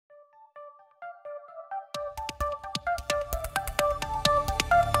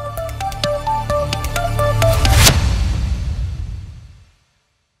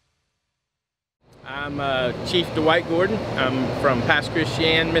I'm Chief Dwight Gordon. I'm from Pass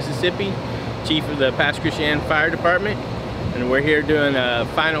Christian, Mississippi, Chief of the Pass Christian Fire Department. And we're here doing a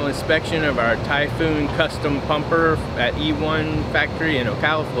final inspection of our Typhoon Custom Pumper at E-ONE factory in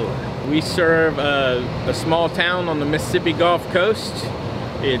Ocala, Florida. We serve a small town on the Mississippi Gulf Coast.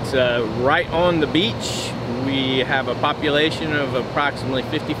 It's right on the beach. We have a population of approximately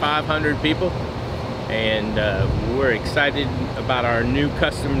 5,500 people. And we're excited about our new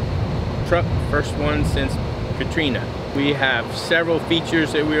custom truck, first one since Katrina. We have several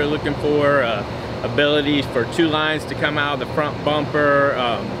features that we are looking for. Ability for two lines to come out of the front bumper.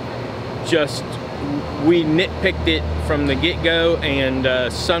 We nitpicked it from the get-go, and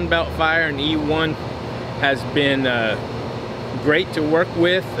Sunbelt Fire and E-ONE has been great to work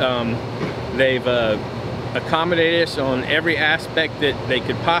with. They've accommodated us on every aspect that they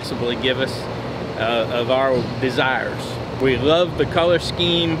could possibly give us of our desires. We love the color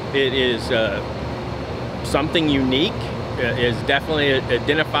scheme. It is something unique. It definitely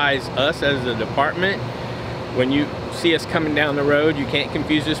identifies us as a department. When you see us coming down the road, you can't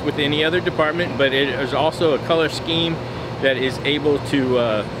confuse us with any other department, but it is also a color scheme that is able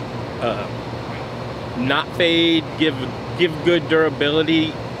to not fade, give good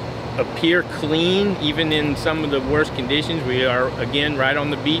durability, appear clean even in some of the worst conditions. We are again right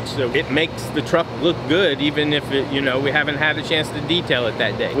on the beach, so it makes the truck look good even if it, we haven't had a chance to detail it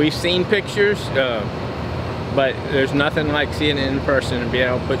that day. We've seen pictures, but there's nothing like seeing it in person and being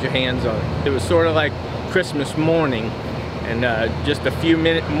able to put your hands on it. It was sort of like Christmas morning, and just a few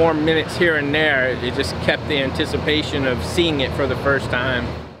more minutes here and there, it just kept the anticipation of seeing it for the first time.